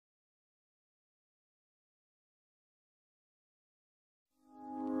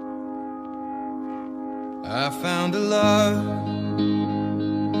I found a love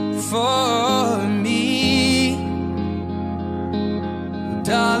for me.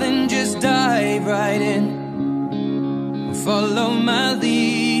 Darling, just dive right in and follow my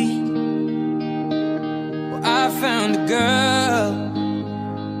lead. Well, I found a girl,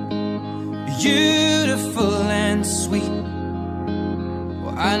 beautiful and sweet.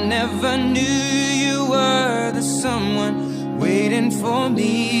 Well, I never knew you were the someone waiting for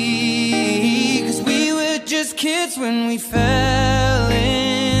me. 'Cause we were just kids when we fell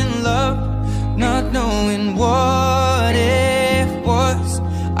in love, not knowing what it was.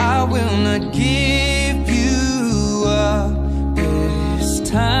 I will not give you up this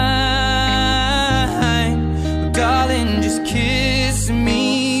time. Oh, darling, just kiss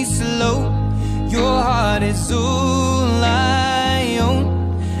me slow. Your heart is all I own,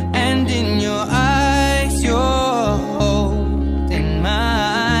 and in your eyes you're holding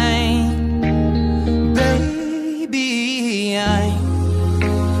mine. Baby, I'm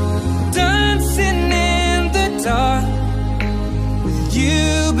dancing in the dark with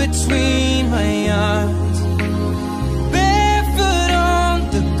you between my arms, barefoot on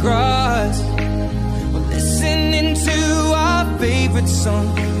the grass. We're listening to our favorite song.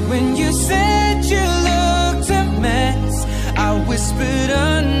 When you said you looked a mess, I whispered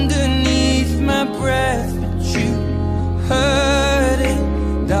underneath my breath, but you heard it.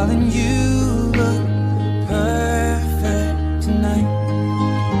 Darling, you look perfect tonight.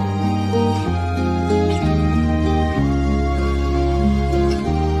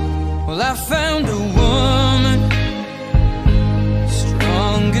 Well, I found a woman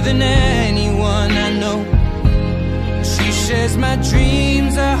stronger than anyone I know. She shares my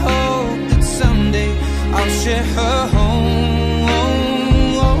dreams. I hope that someday I'll share her home.